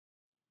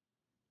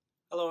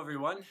Hello,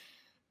 everyone.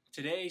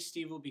 Today,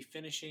 Steve will be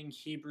finishing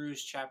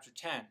Hebrews chapter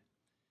 10.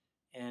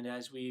 And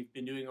as we've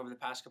been doing over the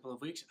past couple of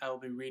weeks, I will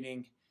be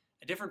reading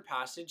a different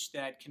passage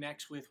that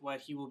connects with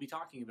what he will be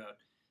talking about.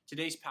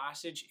 Today's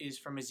passage is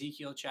from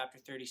Ezekiel chapter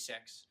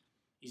 36.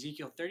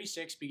 Ezekiel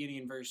 36, beginning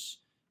in verse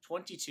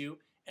 22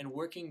 and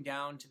working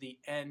down to the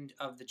end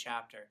of the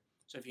chapter.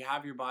 So if you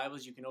have your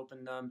Bibles, you can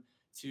open them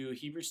to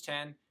Hebrews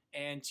 10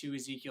 and to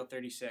Ezekiel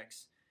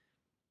 36.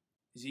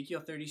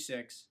 Ezekiel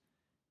 36,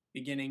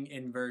 beginning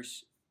in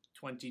verse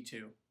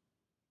 22.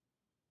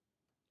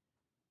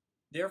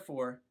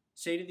 Therefore,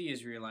 say to the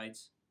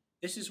Israelites,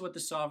 this is what the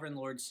sovereign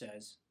Lord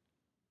says.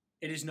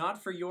 It is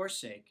not for your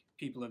sake,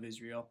 people of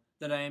Israel,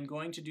 that I am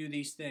going to do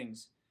these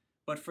things,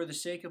 but for the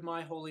sake of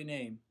my holy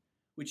name,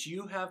 which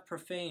you have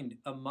profaned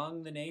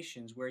among the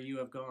nations where you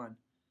have gone.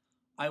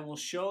 I will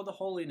show the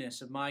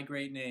holiness of my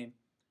great name,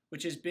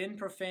 which has been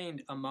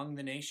profaned among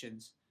the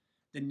nations,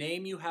 the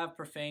name you have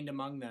profaned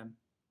among them.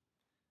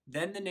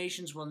 Then the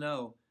nations will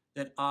know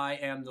that I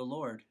am the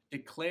Lord,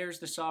 declares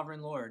the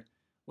sovereign Lord,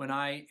 when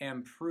I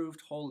am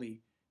proved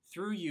holy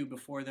through you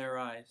before their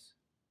eyes.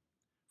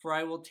 For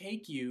I will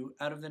take you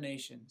out of the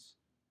nations.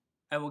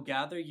 I will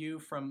gather you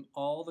from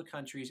all the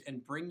countries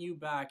and bring you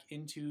back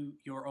into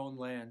your own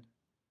land.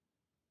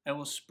 I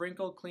will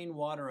sprinkle clean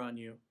water on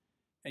you,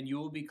 and you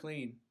will be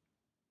clean.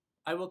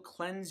 I will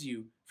cleanse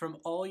you from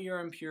all your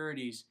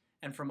impurities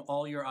and from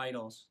all your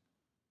idols.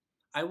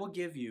 I will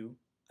give you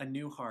a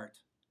new heart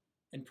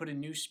and put a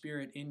new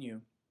spirit in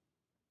you.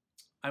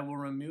 I will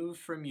remove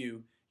from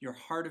you your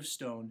heart of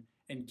stone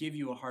and give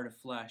you a heart of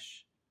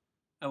flesh.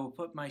 I will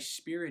put my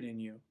spirit in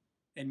you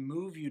and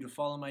move you to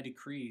follow my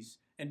decrees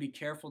and be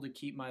careful to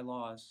keep my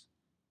laws.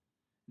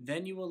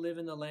 Then you will live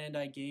in the land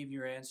I gave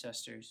your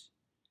ancestors.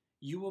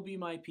 You will be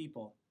my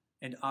people,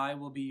 and I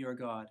will be your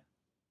God.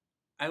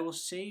 I will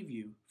save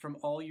you from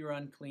all your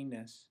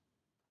uncleanness.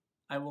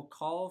 I will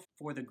call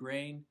for the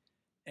grain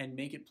and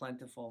make it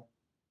plentiful,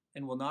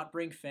 and will not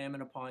bring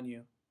famine upon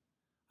you.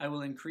 I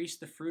will increase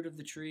the fruit of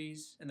the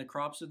trees and the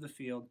crops of the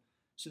field,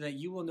 so that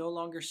you will no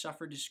longer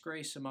suffer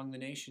disgrace among the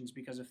nations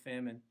because of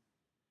famine.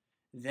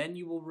 Then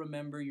you will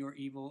remember your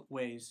evil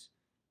ways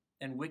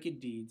and wicked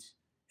deeds,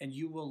 and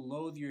you will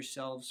loathe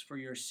yourselves for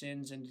your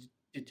sins and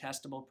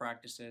detestable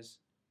practices.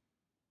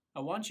 I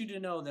want you to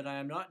know that I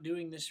am not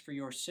doing this for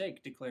your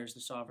sake, declares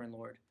the sovereign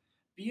Lord.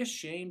 Be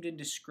ashamed and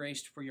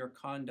disgraced for your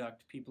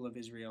conduct, people of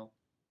Israel.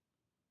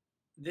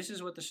 This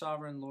is what the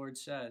sovereign Lord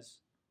says.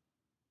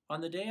 On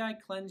the day I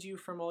cleanse you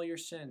from all your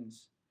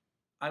sins,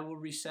 I will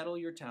resettle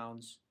your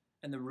towns,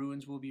 and the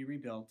ruins will be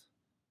rebuilt.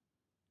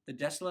 The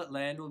desolate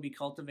land will be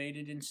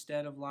cultivated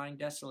instead of lying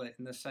desolate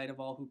in the sight of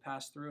all who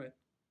pass through it.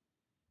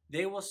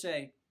 They will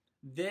say,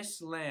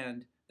 this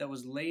land that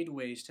was laid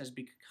waste has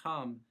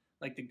become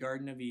like the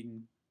Garden of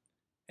Eden,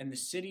 and the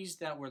cities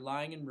that were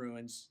lying in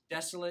ruins,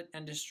 desolate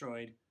and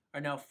destroyed,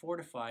 are now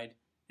fortified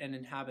and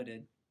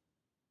inhabited.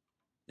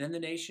 Then the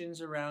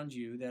nations around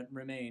you that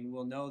remain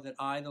will know that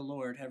I, the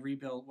Lord, have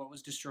rebuilt what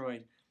was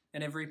destroyed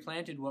and have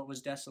replanted what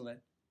was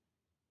desolate.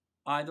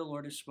 I, the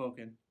Lord, have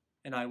spoken,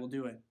 and I will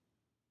do it.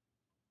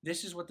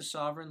 This is what the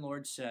sovereign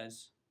Lord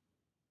says.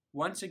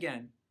 Once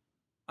again,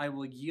 I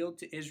will yield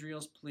to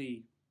Israel's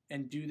plea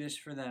and do this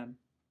for them.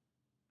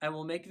 I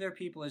will make their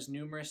people as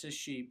numerous as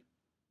sheep,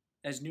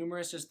 as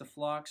numerous as the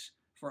flocks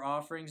for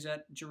offerings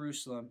at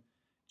Jerusalem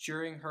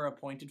during her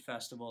appointed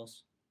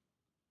festivals.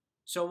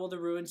 So will the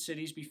ruined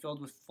cities be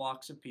filled with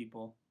flocks of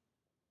people.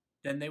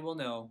 Then they will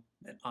know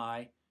that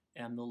I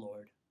am the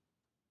Lord.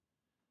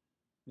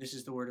 This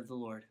is the word of the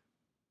Lord.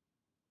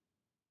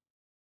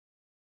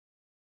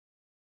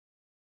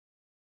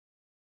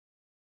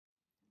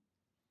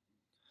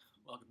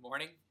 Well, good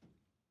morning.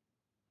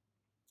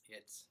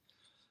 It's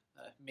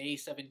May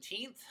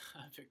 17th,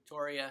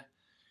 Victoria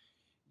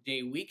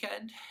Day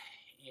weekend.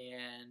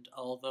 And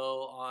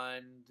although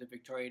on the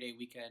Victoria Day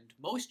weekend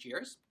most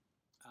years,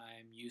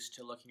 I'm used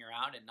to looking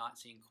around and not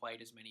seeing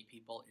quite as many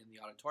people in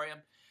the auditorium,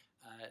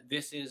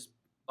 this is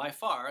by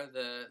far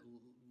the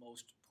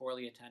most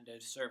poorly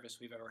attended service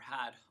we've ever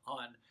had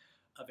on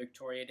a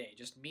Victoria Day.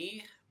 Just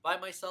me by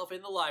myself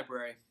in the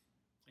library,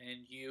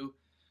 and you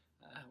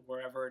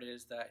wherever it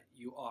is that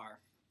you are.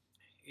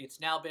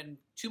 It's now been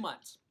 2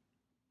 months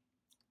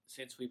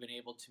since we've been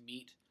able to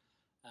meet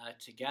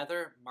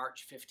together.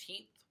 March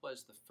 15th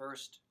was the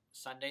first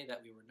Sunday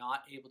that we were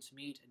not able to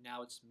meet, and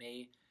now it's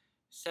May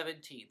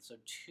 17th. So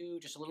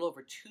just a little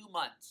over 2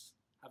 months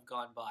have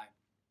gone by.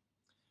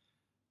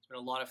 There's been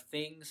a lot of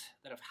things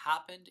that have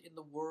happened in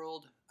the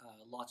world,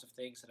 lots of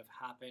things that have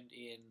happened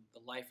in the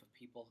life of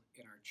people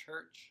in our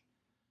church,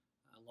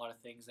 a lot of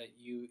things that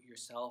you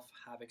yourself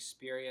have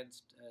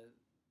experienced.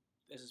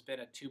 This has been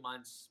a 2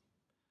 months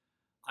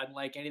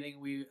unlike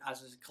anything we,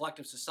 as a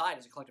collective society,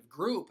 as a collective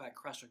group at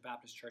Crestwood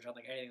Baptist Church,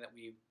 unlike anything that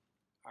we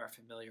are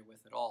familiar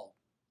with at all.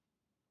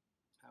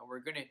 We're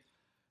going to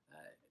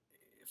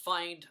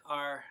find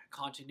our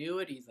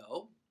continuity,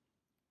 though,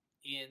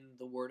 in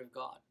the Word of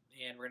God.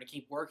 And we're going to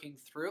keep working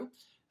through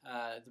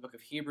the book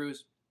of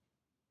Hebrews,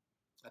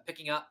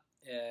 picking up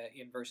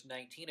in verse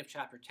 19 of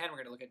chapter 10. We're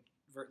going to look at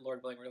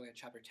Lord willing, we're looking at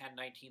chapter 10,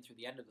 19 through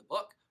the end of the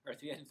book, or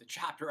through the end of the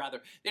chapter,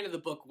 rather. The end of the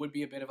book would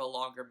be a bit of a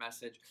longer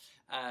message.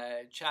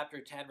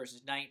 Chapter 10,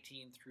 verses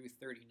 19 through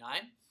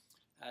 39.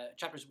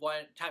 Chapter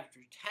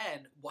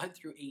 10, 1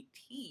 through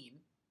 18,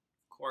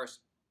 of course,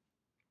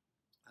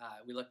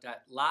 we looked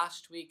at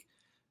last week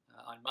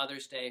on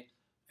Mother's Day,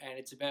 and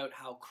it's about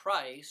how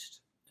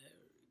Christ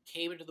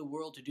came into the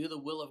world to do the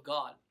will of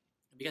God.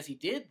 And because he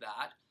did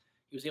that,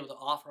 he was able to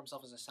offer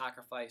himself as a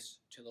sacrifice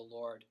to the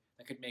Lord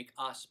that could make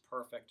us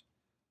perfect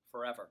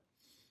forever.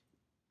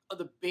 On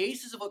the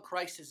basis of what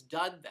Christ has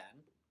done,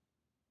 then,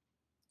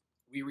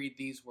 we read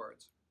these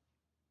words.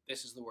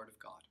 This is the word of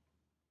God.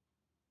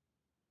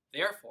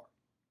 Therefore,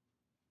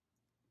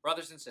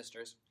 brothers and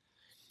sisters,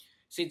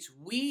 since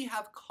we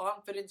have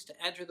confidence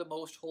to enter the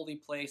most holy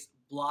place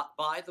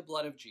by the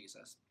blood of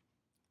Jesus,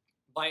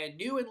 by a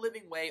new and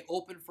living way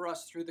open for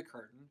us through the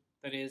curtain,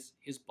 that is,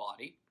 his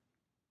body,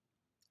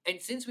 and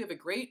since we have a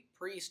great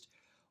priest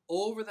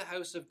over the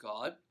house of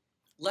God,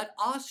 let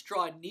us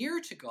draw near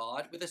to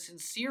God with a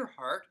sincere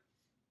heart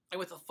and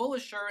with the full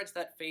assurance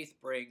that faith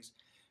brings,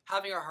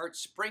 having our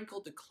hearts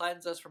sprinkled to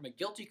cleanse us from a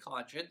guilty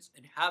conscience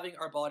and having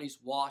our bodies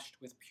washed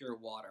with pure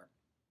water.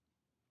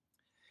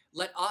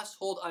 Let us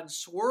hold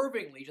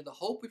unswervingly to the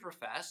hope we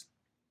profess,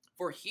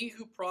 for he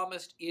who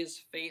promised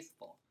is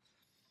faithful.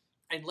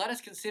 And let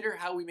us consider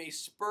how we may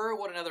spur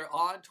one another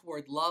on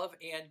toward love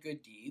and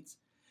good deeds,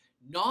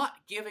 not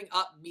giving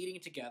up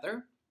meeting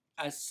together,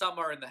 as some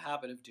are in the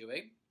habit of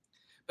doing,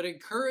 but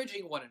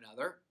encouraging one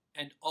another,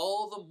 and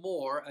all the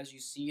more as you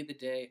see the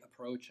day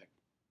approaching.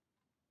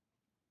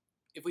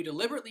 If we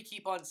deliberately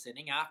keep on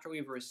sinning after we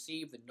have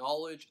received the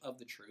knowledge of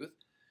the truth,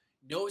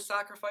 no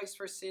sacrifice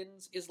for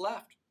sins is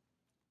left,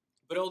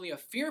 but only a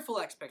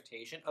fearful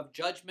expectation of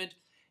judgment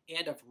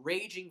and of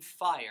raging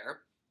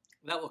fire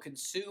that will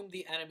consume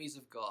the enemies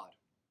of God.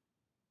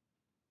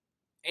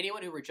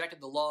 Anyone who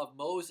rejected the law of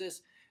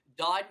Moses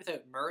died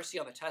without mercy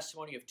on the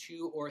testimony of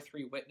 2 or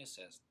 3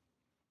 witnesses.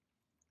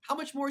 How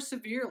much more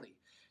severely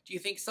do you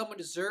think someone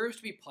deserves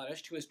to be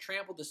punished who has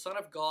trampled the Son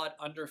of God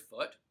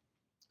underfoot,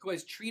 who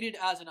has treated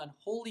as an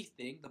unholy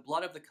thing the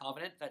blood of the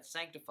covenant that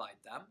sanctified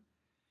them,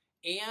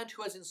 and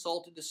who has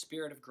insulted the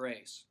Spirit of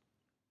grace?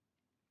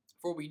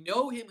 For we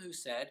know him who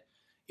said,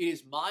 "It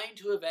is mine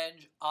to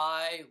avenge,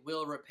 I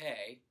will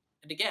repay,"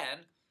 and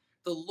again,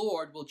 "The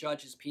Lord will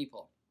judge his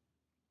people."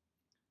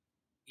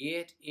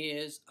 It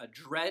is a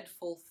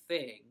dreadful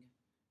thing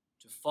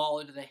to fall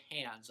into the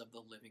hands of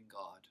the living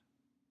God.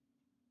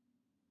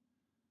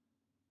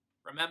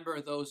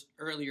 Remember those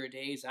earlier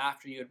days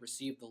after you had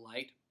received the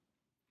light,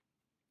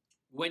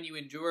 when you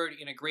endured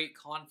in a great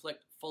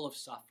conflict full of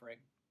suffering.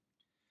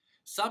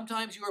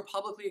 Sometimes you were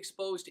publicly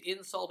exposed to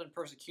insult and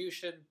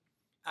persecution.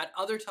 At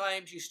other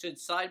times you stood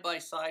side by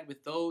side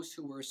with those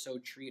who were so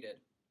treated.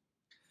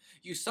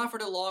 You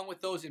suffered along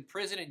with those in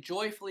prison and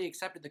joyfully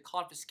accepted the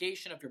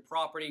confiscation of your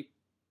property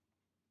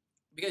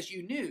because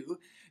you knew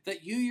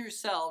that you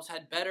yourselves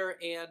had better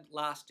and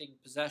lasting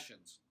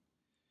possessions.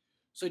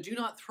 So do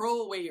not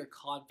throw away your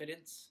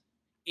confidence.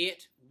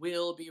 It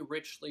will be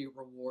richly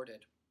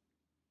rewarded.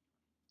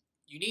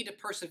 You need to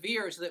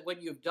persevere so that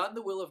when you have done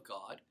the will of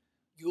God,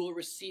 you will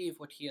receive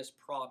what he has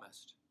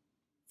promised.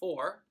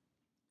 For,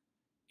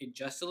 in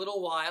just a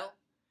little while,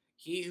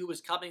 he who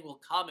is coming will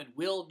come and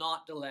will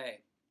not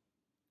delay.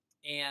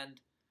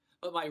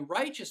 But my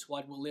righteous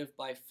one will live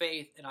by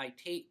faith, and I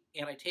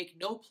take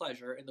no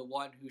pleasure in the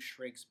one who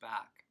shrinks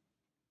back.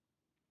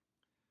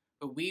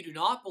 But we do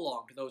not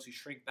belong to those who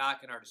shrink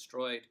back and are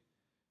destroyed,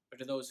 but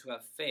to those who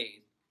have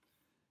faith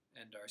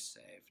and are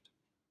saved.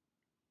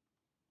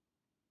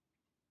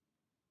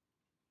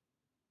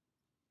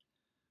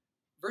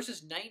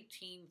 Verses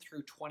 19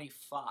 through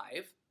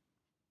 25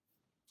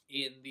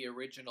 in the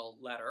original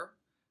letter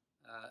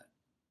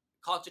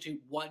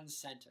constitute one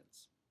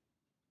sentence.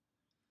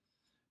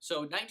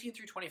 So 19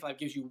 through 25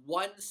 gives you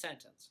one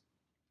sentence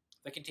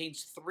that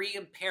contains 3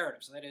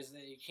 imperatives. That is,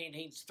 it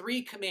contains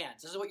 3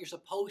 commands. This is what you're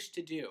supposed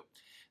to do.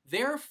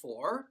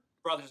 Therefore,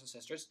 brothers and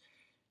sisters,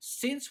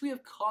 since we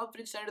have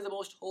confidence to enter the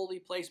most holy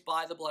place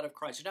by the blood of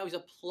Christ. So now he's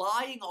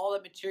applying all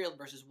that material in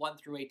verses 1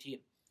 through 18.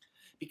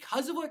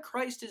 Because of what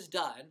Christ has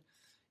done,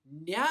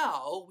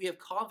 now we have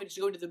confidence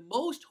to go into the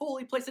most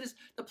holy place. That is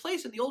the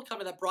place in the old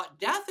covenant that brought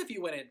death if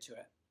you went into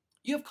it.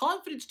 You have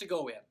confidence to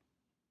go in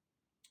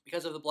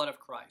because of the blood of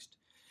Christ.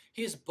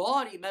 His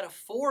body,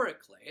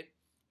 metaphorically,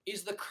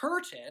 is the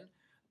curtain,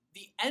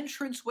 the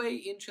entranceway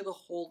into the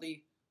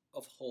Holy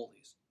of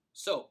Holies.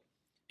 So,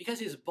 because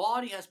his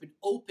body has been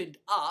opened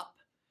up,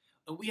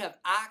 and we have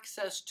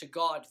access to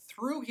God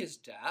through his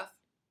death,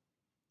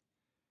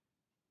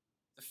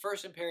 the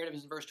first imperative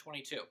is in verse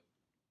 22.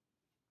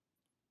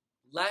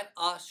 Let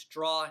us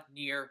draw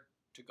near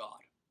to God.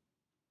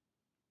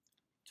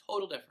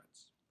 Total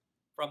difference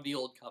from the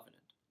old covenant.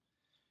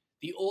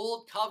 The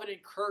old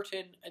covenant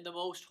curtain in the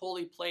most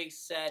holy place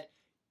said,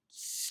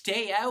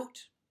 stay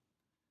out.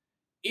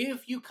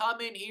 If you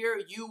come in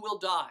here, you will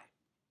die.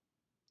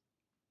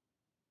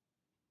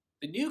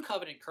 The new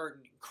covenant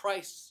curtain in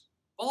Christ's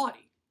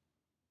body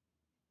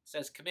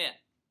says, come in.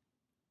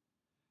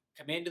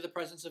 come into the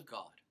presence of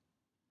God.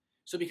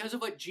 So because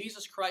of what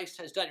Jesus Christ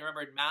has done, you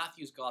remember in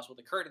Matthew's gospel,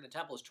 the curtain in the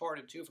temple is torn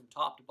in two from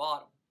top to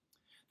bottom.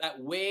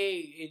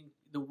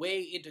 The way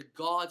into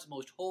God's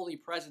most holy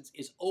presence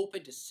is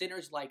open to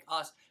sinners like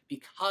us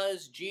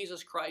because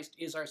Jesus Christ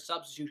is our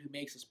substitute who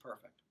makes us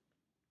perfect.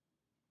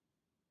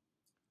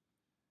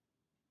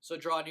 So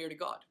draw near to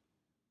God.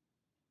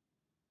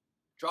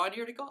 Draw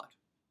near to God.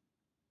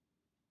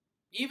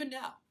 Even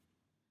now,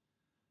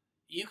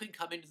 you can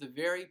come into the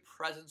very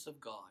presence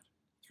of God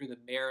through the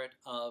merit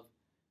of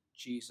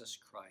Jesus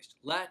Christ.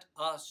 Let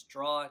us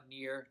draw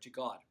near to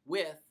God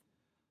with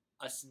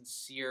a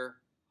sincere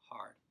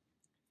heart.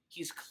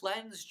 He's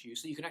cleansed you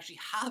so you can actually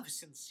have a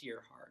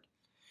sincere heart.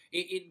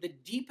 In the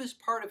deepest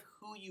part of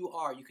who you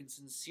are, you can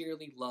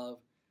sincerely love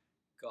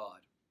God.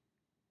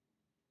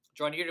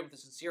 Draw near to Him with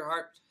a sincere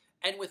heart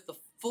and with the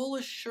full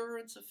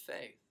assurance of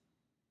faith.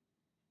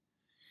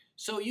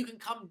 So you can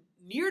come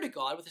near to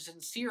God with a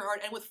sincere heart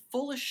and with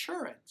full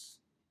assurance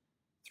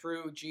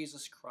through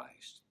Jesus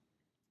Christ.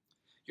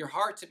 Your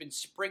hearts have been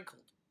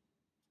sprinkled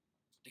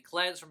to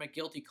cleanse from a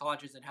guilty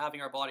conscience and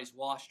having our bodies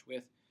washed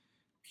with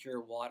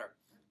pure water.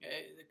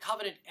 The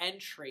covenant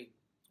entry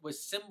was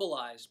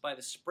symbolized by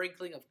the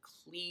sprinkling of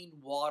clean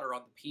water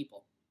on the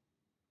people.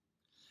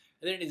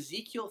 And then in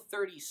Ezekiel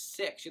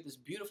 36, you have this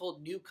beautiful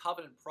new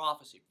covenant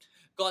prophecy.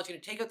 God's going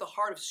to take out the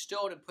heart of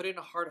stone and put in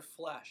a heart of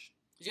flesh.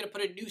 He's going to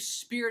put a new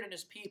spirit in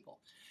His people.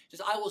 He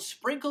says, I will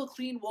sprinkle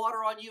clean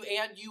water on you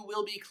and you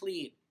will be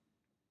clean.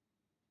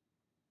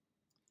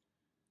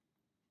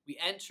 We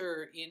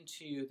enter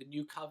into the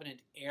new covenant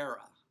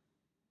era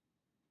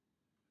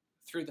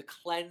through the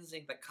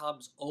cleansing that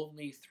comes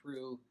only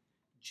through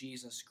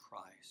Jesus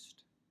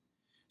Christ.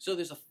 So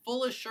there's a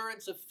full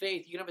assurance of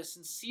faith. You can have a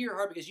sincere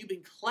heart because you've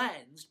been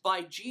cleansed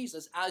by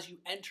Jesus as you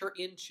enter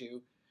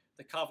into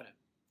the covenant.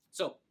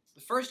 So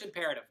the first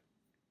imperative,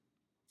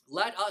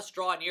 let us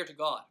draw near to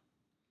God.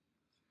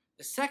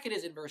 The second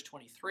is in verse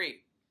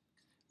 23.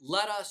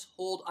 Let us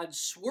hold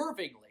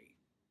unswervingly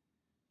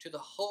to the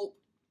hope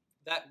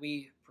that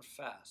we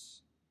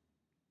profess.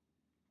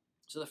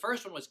 So the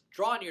first one was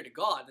draw near to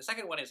God. The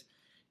second one is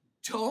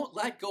don't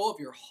let go of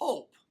your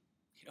hope.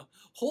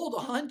 Hold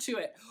on to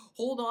it.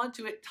 Hold on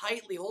to it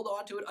tightly. Hold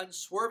on to it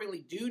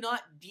unswervingly. Do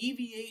not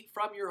deviate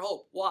from your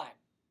hope. Why?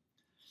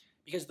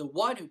 Because the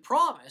one who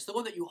promised, the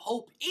one that you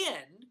hope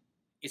in,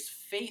 is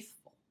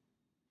faithful.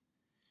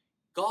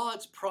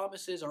 God's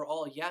promises are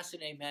all yes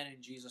and amen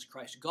in Jesus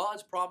Christ.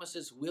 God's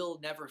promises will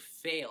never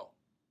fail.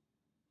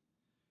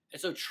 And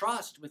so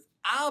trust with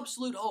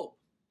absolute hope.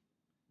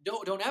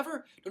 Don't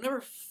ever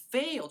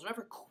fail. Don't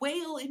ever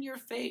quail in your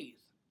faith.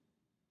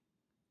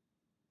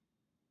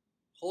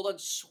 Hold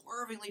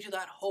unswervingly to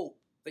that hope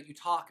that you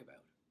talk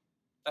about.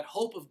 That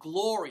hope of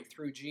glory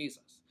through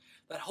Jesus.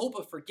 That hope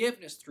of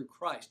forgiveness through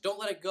Christ. Don't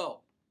let it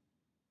go.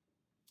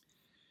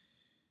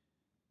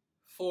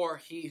 For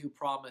He who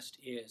promised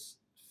is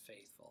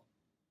faithful.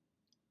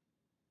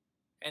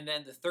 And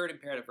then the third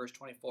imperative, verse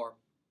 24.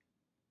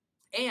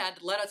 And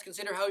let us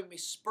consider how we may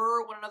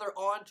spur one another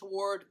on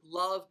toward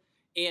love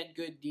and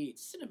good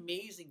deeds. It's an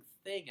amazing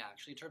thing,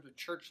 actually, in terms of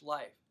church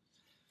life.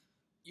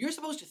 You're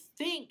supposed to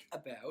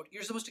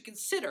you're supposed to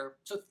consider,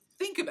 so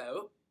think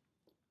about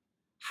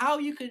how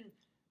you can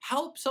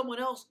help someone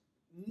else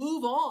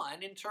move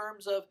on in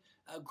terms of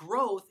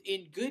growth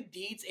in good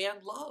deeds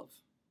and love.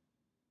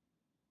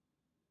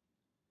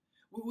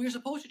 We're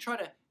supposed to try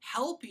to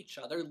help each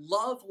other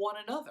love one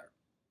another.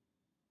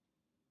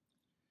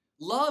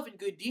 Love and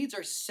good deeds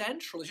are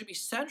central. They should be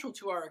central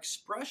to our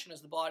expression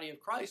as the body of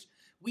Christ.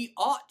 We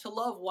ought to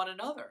love one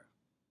another.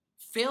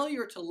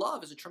 Failure to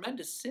love is a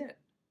tremendous sin.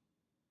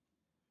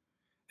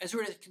 And so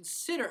we're going to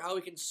consider how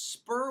we can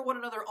spur one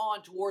another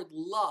on toward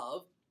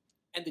love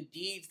and the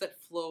deeds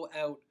that flow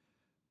out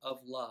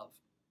of love.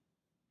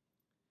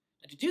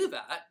 And to do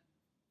that,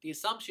 the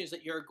assumption is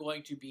that you're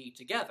going to be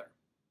together.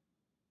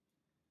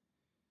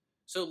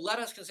 So let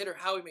us consider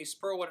how we may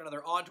spur one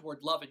another on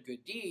toward love and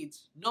good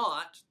deeds,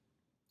 not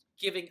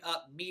giving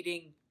up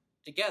meeting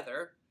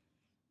together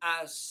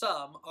as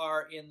some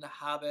are in the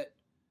habit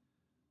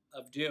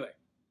of doing.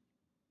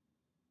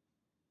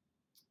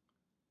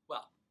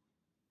 Well,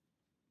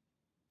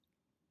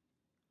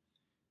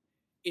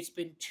 it's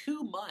been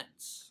 2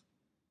 months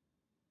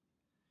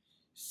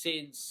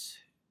since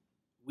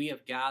we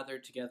have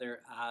gathered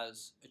together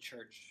as a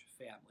church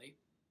family.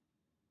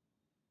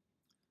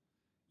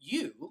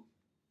 You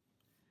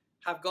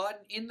have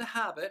gotten in the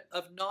habit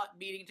of not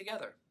meeting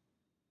together.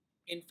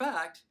 In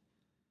fact,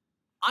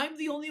 I'm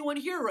the only one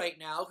here right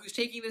now who's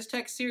taking this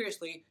text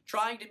seriously,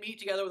 trying to meet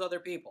together with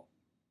other people.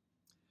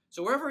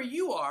 So wherever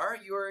you are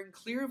in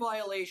clear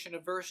violation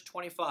of verse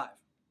 25,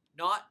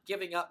 not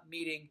giving up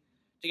meeting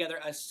together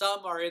as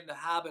some are in the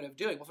habit of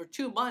doing. Well, for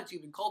 2 months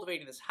you've been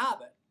cultivating this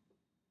habit.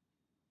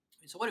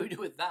 And so what do we do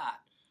with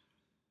that?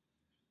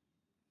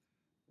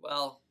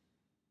 Well,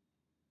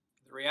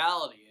 the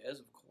reality is,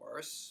 of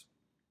course,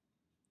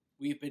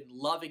 we've been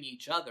loving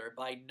each other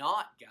by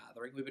not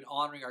gathering. We've been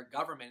honoring our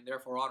government and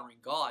therefore honoring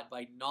God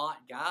by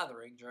not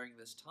gathering during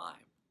this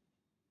time.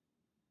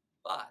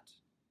 But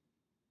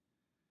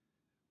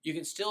You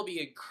can still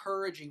be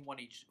encouraging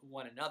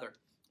one another,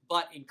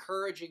 but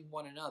encouraging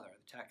one another,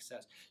 the text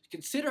says.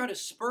 Consider how to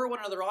spur one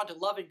another on to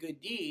love and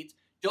good deeds.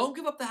 Don't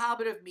give up the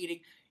habit of meeting.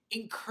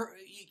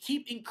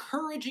 Keep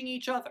encouraging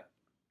each other.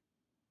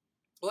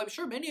 Well, I'm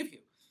sure many of you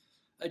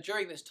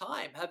during this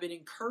time have been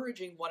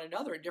encouraging one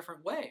another in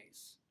different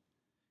ways,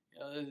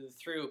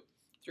 through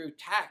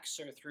texts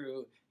or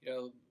through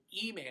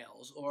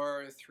emails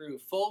or through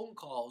phone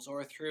calls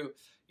or through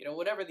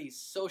whatever these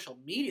social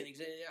media things.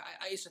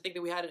 I used to think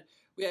that we had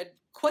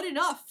quite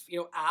enough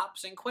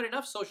apps and quite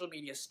enough social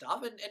media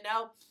stuff, and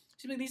now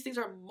it seems like these things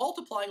are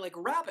multiplying like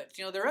rabbits.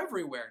 They're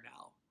everywhere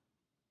now.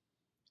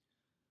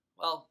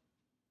 Well,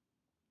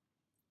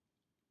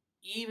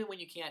 even when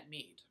you can't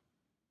meet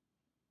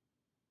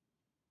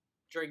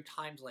during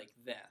times like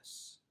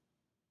this,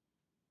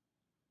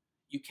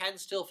 you can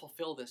still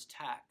fulfill this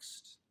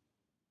text.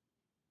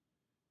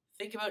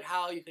 Think about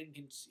how you can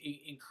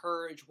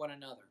encourage one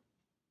another.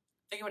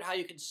 Think about how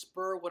you can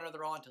spur one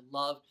another on to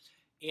love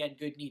and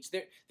good deeds.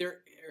 There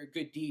are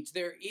good deeds.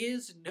 There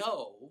is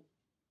no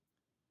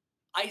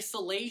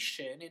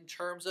isolation in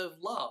terms of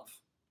love.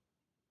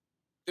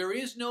 There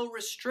is no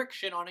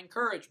restriction on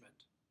encouragement.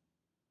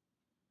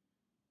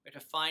 We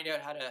have to find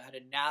out how to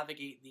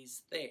navigate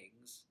these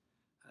things,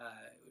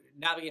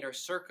 navigate our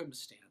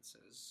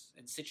circumstances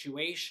and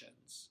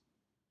situations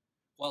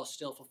while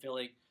still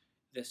fulfilling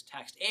this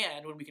text.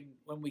 And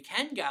when we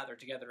can gather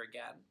together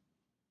again,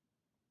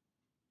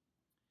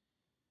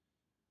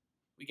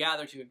 we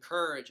gather to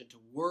encourage and to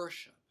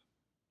worship.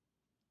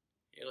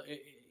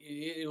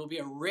 It will be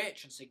a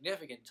rich and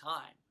significant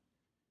time.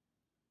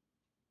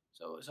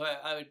 So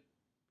I would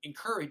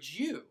encourage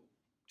you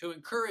to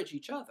encourage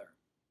each other.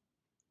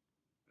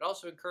 But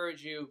also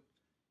encourage you,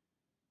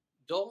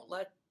 don't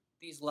let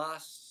these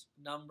last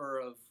number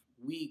of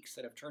weeks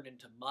that have turned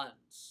into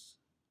months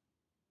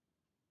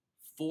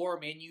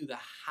form in you the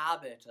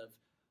habit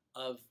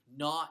of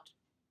not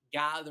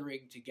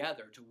gathering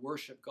together to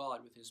worship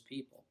God with his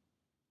people.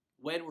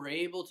 When we're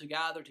able to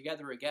gather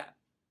together again,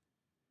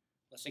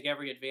 let's take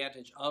every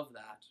advantage of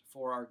that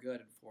for our good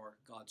and for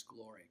God's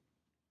glory.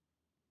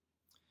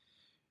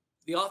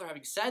 The author,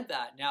 having said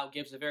that, now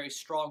gives a very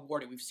strong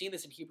warning. We've seen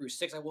this in Hebrews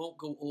 6. I won't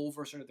go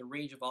over sort of the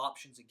range of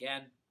options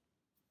again.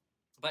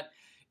 But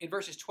in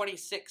verses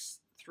 26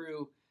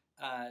 through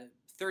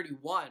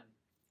 31,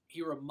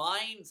 he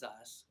reminds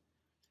us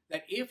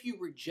that if you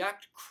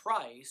reject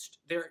Christ,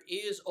 there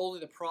is only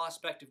the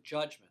prospect of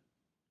judgment.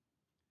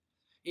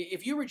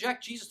 If you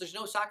reject Jesus, there's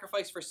no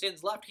sacrifice for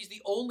sins left. He's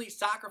the only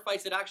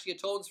sacrifice that actually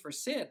atones for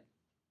sin.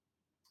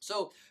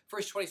 So,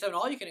 verse 27,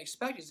 all you can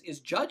expect is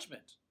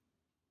judgment.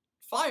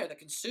 Fire that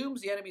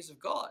consumes the enemies of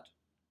God.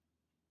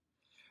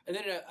 And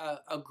then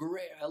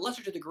a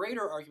lesser to the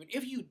greater argument,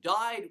 if you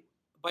died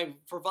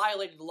for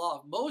violating the law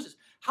of Moses,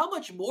 how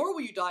much more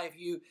will you die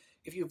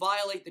if you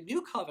violate the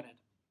new covenant?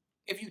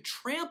 If you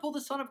trample the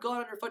Son of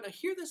God underfoot. Now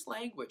hear this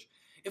language.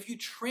 If you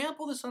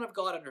trample the Son of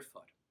God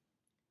underfoot,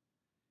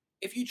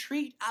 if you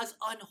treat as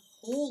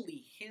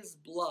unholy his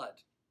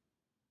blood,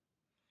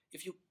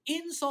 if you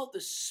insult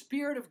the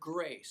Spirit of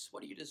grace,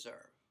 what do you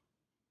deserve?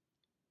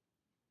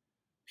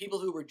 People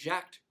who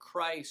reject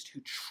Christ,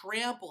 who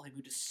trample him,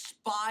 who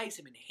despise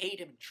him and hate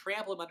him and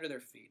trample him under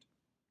their feet,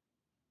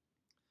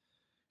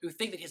 who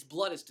think that his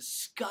blood is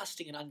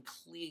disgusting and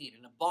unclean,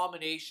 an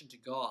abomination to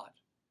God,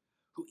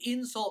 who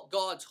insult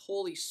God's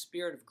Holy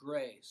Spirit of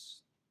grace,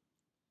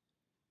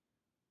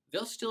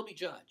 they'll still be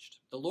judged.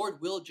 The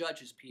Lord will judge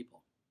his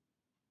people.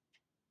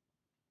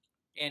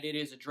 And it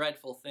is a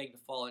dreadful thing to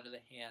fall into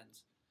the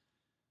hands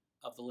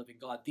of the living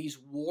God. These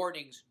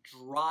warnings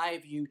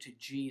drive you to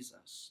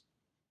Jesus.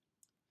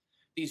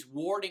 These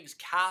warnings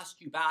cast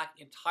you back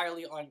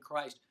entirely on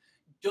Christ.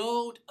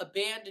 Don't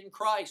abandon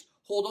Christ.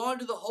 Hold on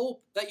to the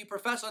hope that you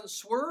profess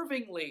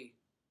unswervingly.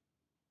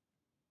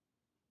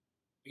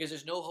 Because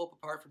there's no hope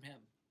apart from him.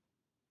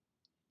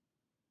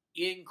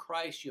 In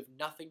Christ, you have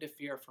nothing to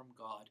fear from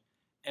God.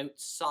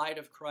 Outside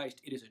of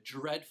Christ, it is a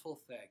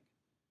dreadful thing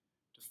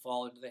to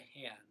fall into the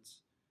hands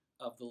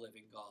of the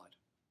living God.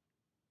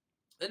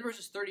 Then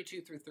verses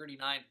 32 through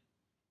 39,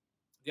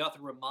 the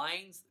author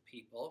reminds the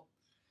people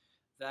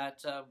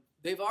that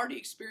they've already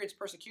experienced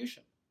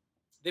persecution.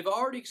 They've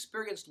already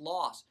experienced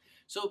loss.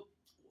 So,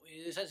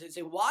 in a sense, they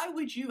say, why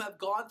would you have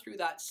gone through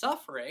that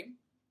suffering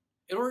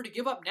in order to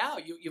give up now?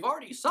 You've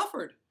already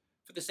suffered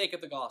for the sake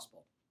of the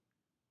gospel.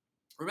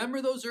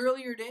 Remember those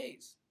earlier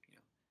days.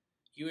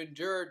 You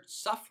endured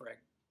suffering.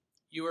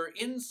 You were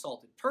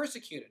insulted,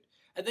 persecuted.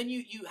 And then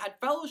you had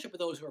fellowship with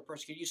those who were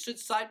persecuted. You stood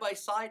side by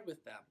side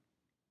with them.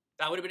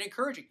 That would have been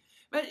encouraging.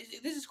 Man,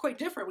 this is quite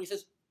different when he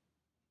says,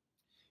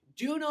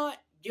 do not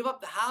give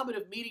up the habit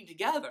of meeting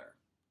together.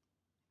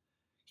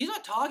 He's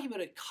not talking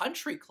about a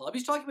country club.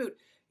 He's talking about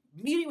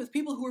meeting with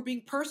people who are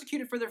being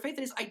persecuted for their faith.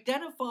 That is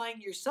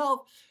identifying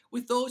yourself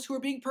with those who are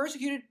being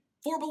persecuted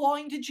for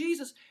belonging to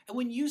Jesus. And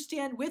when you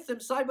stand with them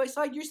side by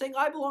side, you're saying,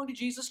 I belong to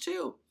Jesus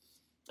too.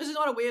 This is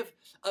not a way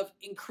of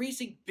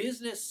increasing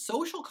business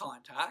social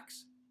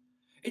contacts.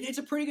 It's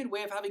a pretty good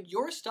way of having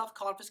your stuff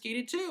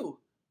confiscated too.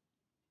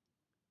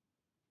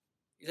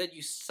 He said,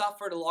 you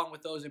suffered along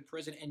with those in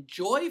prison and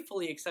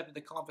joyfully accepted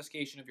the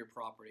confiscation of your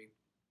property,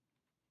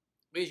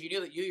 because you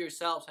knew that you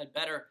yourselves had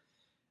better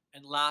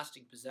and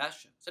lasting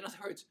possessions. In other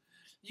words,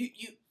 you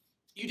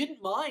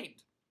didn't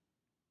mind.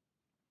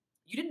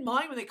 You didn't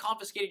mind when they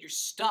confiscated your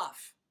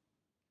stuff,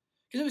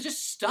 because it was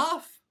just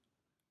stuff.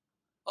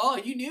 Oh,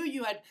 you knew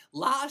you had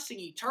lasting,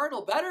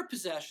 eternal, better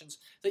possessions,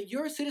 that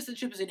your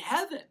citizenship is in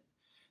heaven.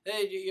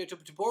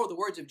 To borrow the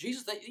words of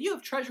Jesus, that you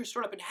have treasure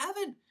stored up in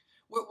heaven,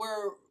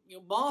 where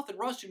moth and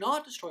rust do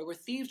not destroy, where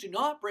thieves do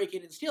not break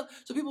in and steal.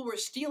 So people were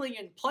stealing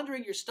and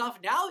plundering your stuff.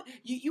 Now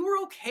you were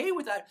okay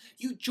with that.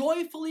 You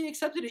joyfully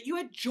accepted it. You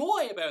had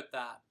joy about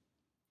that.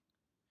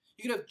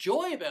 You could have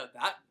joy about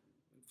that.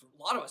 For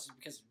a lot of us,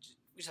 because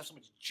we just have so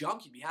much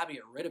junk, you'd be happy to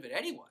get rid of it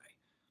anyway.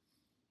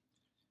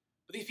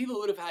 But these people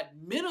who would have had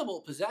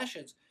minimal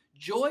possessions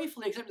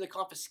joyfully accepted the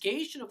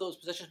confiscation of those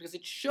possessions because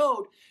it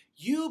showed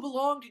you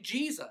belonged to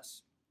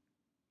Jesus.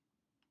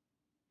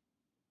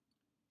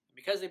 And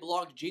because they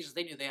belonged to Jesus,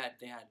 they knew they had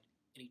an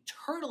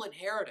eternal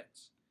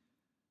inheritance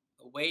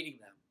awaiting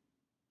them.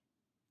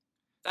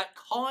 That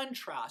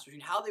contrast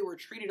between how they were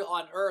treated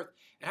on earth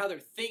and how their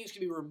things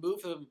could be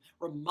removed from them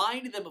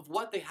reminded them of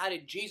what they had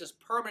in Jesus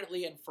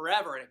permanently and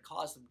forever, and it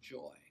caused them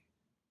joy.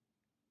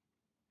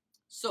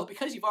 So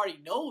because you've already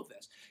known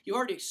this, you've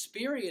already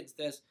experienced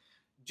this,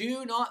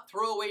 do not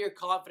throw away your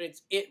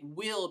confidence. It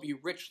will be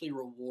richly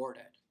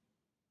rewarded.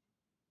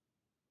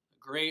 A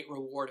great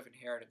reward of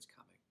inheritance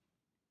coming.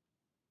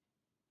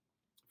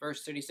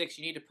 Verse 36,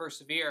 you need to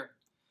persevere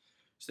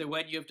so that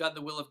when you have done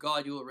the will of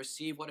God, you will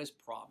receive what is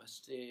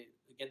promised.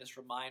 Again, this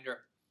reminder,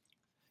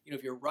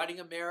 if you're running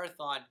a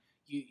marathon,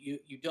 you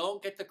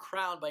don't get the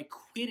crown by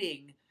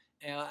quitting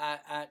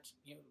at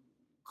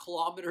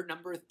kilometer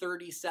number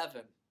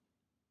 37.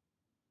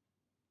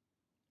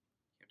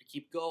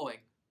 Keep going.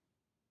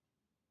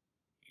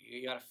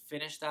 You got to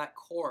finish that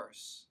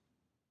course.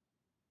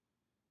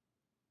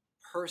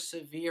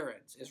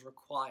 Perseverance is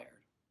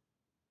required.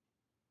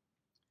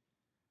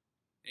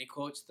 And he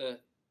quotes the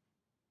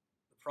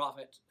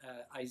prophet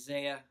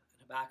Isaiah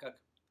and Habakkuk.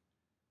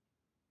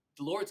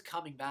 The Lord's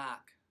coming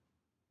back.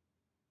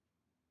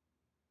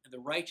 And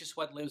the righteous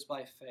one lives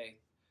by faith.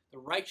 The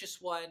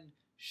righteous one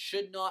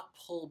should not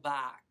pull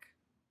back,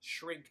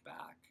 shrink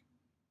back.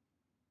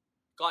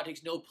 God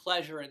takes no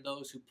pleasure in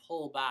those who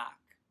pull back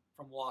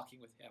from walking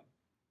with him.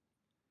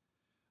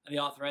 And the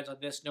author ends on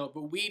this note,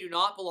 but we do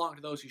not belong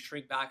to those who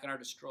shrink back and are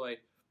destroyed,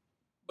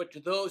 but to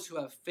those who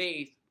have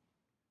faith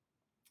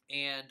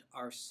and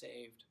are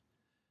saved.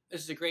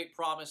 This is a great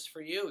promise for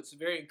you. It's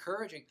very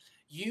encouraging.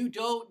 You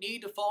don't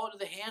need to fall into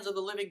the hands of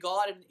the living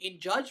God in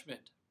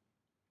judgment.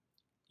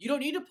 You don't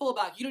need to pull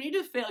back. You don't need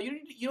to fail.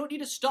 You don't need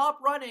to stop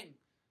running.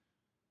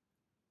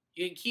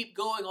 You can keep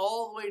going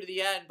all the way to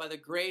the end by the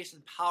grace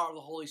and power of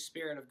the Holy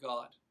Spirit of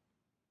God.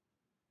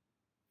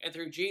 And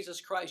through Jesus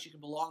Christ, you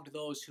can belong to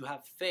those who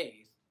have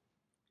faith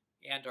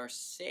and are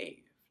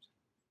saved.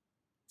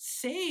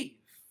 Saved.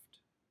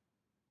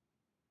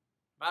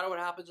 No matter what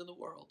happens in the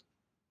world.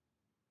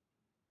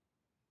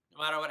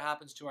 No matter what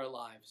happens to our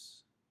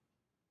lives.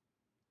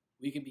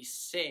 We can be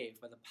saved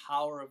by the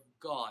power of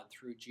God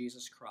through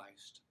Jesus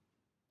Christ.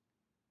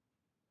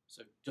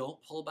 So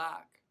don't pull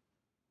back.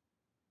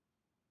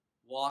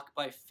 Walk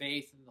by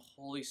faith in the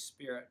Holy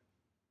Spirit.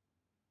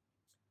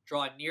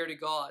 Draw near to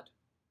God.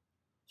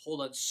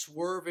 Hold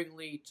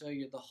unswervingly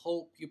to the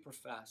hope you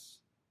profess.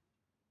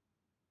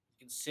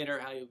 Consider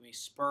how you may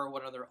spur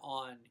one another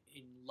on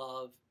in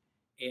love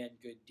and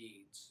good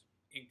deeds,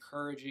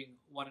 encouraging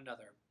one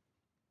another,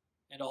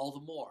 and all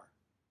the more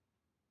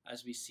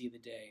as we see the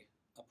day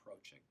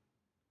approaching.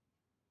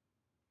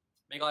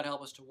 May God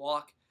help us to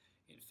walk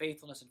in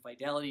faithfulness and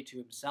fidelity to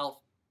himself.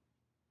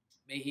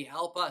 May he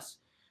help us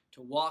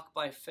to walk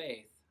by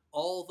faith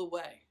all the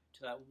way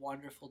to that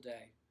wonderful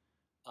day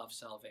of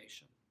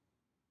salvation.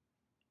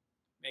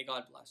 May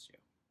God bless you.